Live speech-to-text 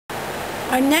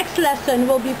Our next lesson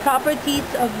will be properties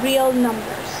of real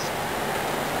numbers.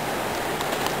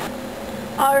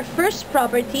 Our first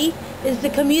property is the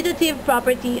commutative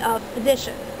property of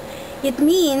addition. It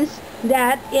means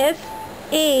that if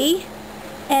A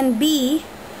and B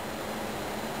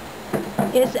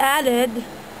is added,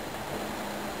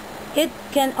 it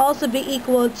can also be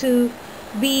equal to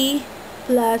B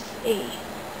plus A.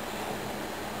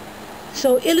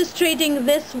 So illustrating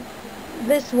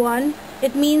this one,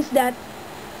 it means that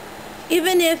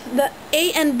even if the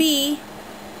A and B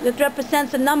that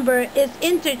represents a number is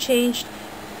interchanged,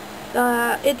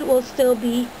 it will still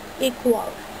be equal.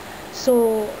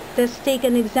 So let's take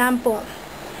an example.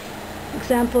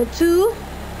 Example 2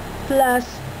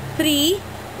 plus 3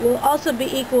 will also be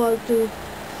equal to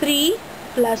 3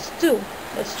 plus 2.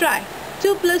 Let's try.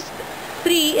 2 plus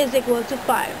 3 is equal to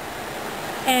 5.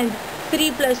 And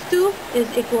 3 plus 2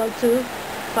 is equal to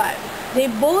 5. They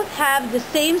both have the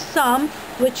same sum,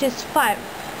 which is 5.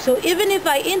 So even if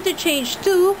I interchange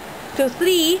 2 to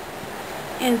 3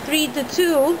 and 3 to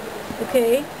 2,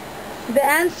 okay, the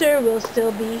answer will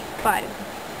still be 5.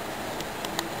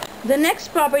 The next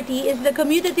property is the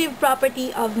commutative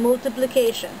property of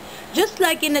multiplication. Just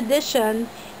like in addition,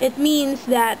 it means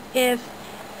that if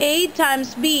A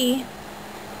times B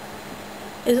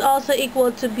is also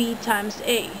equal to B times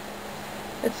A.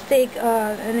 Let's take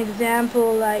an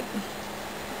example like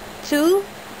 2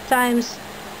 times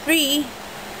 3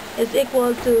 is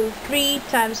equal to 3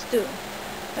 times 2.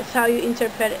 That's how you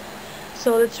interpret it.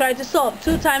 So let's try to solve.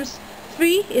 2 times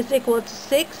 3 is equal to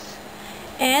 6,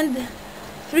 and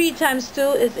 3 times 2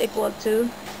 is equal to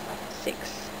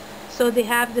 6. So they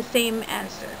have the same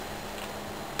answer.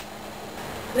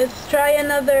 Let's try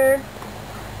another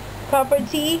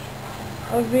property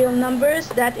of real numbers.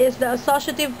 That is the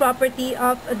associative property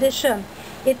of addition.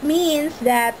 It means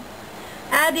that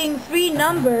adding three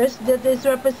numbers that is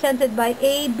represented by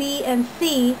A, B, and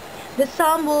C, the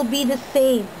sum will be the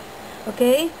same.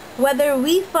 Okay? Whether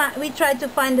we try to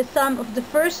find the sum of the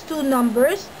first two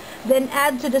numbers, then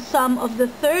add to the sum of the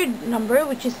third number,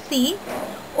 which is C,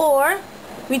 or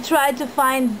we try to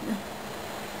find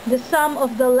the sum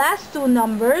of the last two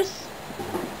numbers.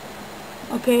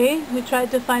 Okay? We try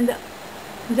to find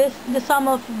the sum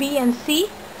of B and C,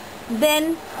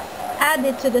 then add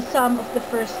it to the sum of the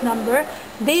first number.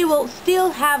 They will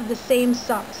still have the same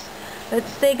sums.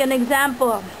 Let's take an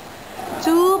example.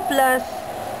 2 plus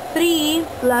 3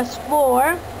 plus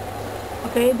 4.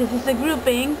 Okay, this is a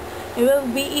grouping. It will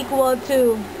be equal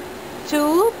to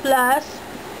 2 plus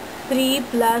 3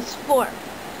 plus 4.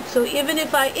 So even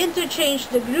if I interchange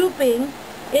the grouping,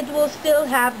 it will still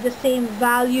have the same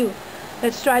value.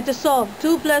 Let's try to solve.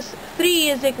 2 plus 3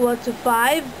 is equal to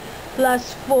 5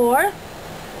 plus 4.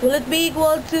 Will it be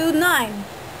equal to 9?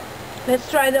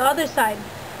 Let's try the other side.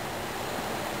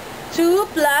 2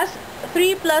 plus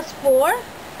 3 plus 4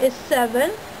 is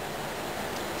 7.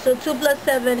 So 2 plus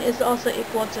 7 is also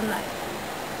equal to 9.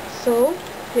 So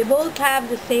they both have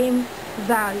the same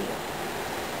value.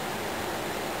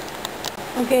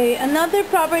 Okay, another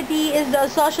property is the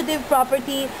associative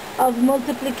property of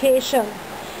multiplication.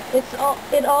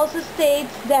 It also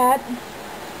states that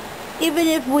even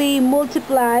if we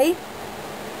multiply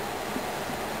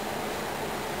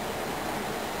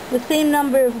the same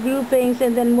number of groupings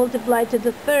and then multiply to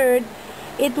the third,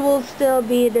 it will still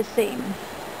be the same.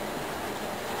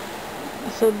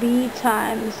 So B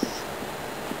times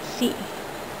C.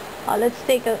 Let's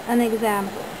take an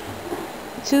example.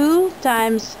 2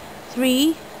 times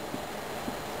 3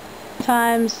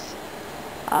 times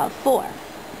 4.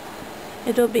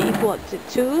 It will be equal to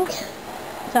 2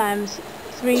 times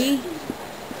 3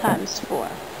 times 4.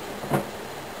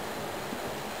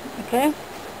 Okay?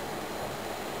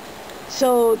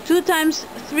 So 2 times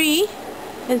 3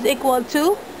 is equal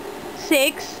to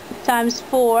 6 times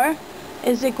 4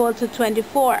 is equal to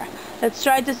 24. Let's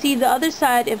try to see the other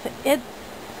side if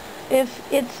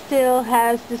it still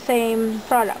has the same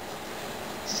product.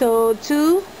 So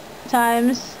 2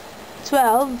 times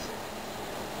 12.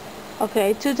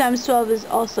 Okay, 2 times 12 is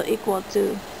also equal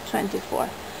to 24.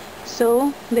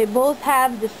 So they both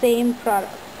have the same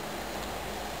product.